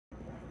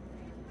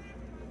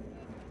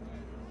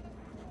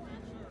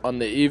On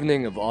the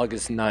evening of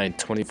August 9,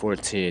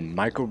 2014,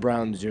 Michael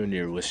Brown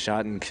Jr. was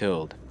shot and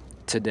killed.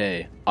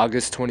 Today,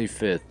 August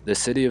 25th, the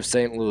city of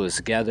St. Louis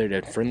gathered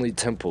at Friendly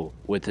Temple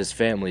with his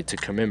family to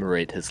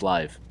commemorate his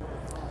life.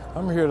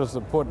 I'm here to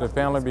support the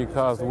family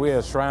because we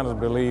as Shriners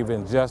believe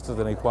in justice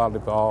and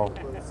equality for all.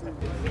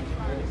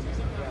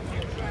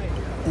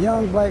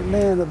 Young black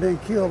men have been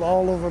killed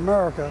all over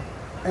America,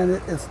 and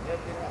it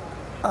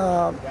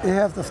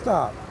has to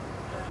stop.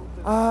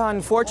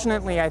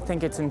 Unfortunately, I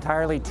think it's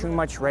entirely too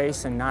much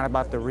race and not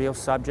about the real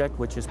subject,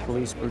 which is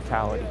police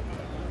brutality.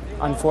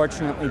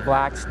 Unfortunately,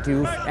 blacks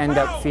do end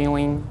up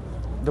feeling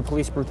the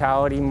police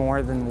brutality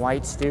more than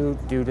whites do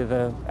due to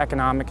the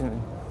economic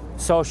and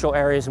social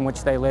areas in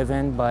which they live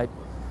in, but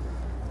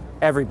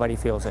everybody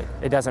feels it.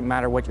 It doesn't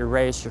matter what your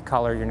race, your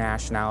color, your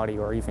nationality,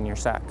 or even your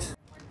sex.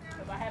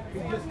 He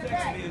just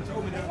texted me and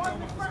told me that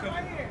Thomas was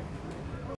coming.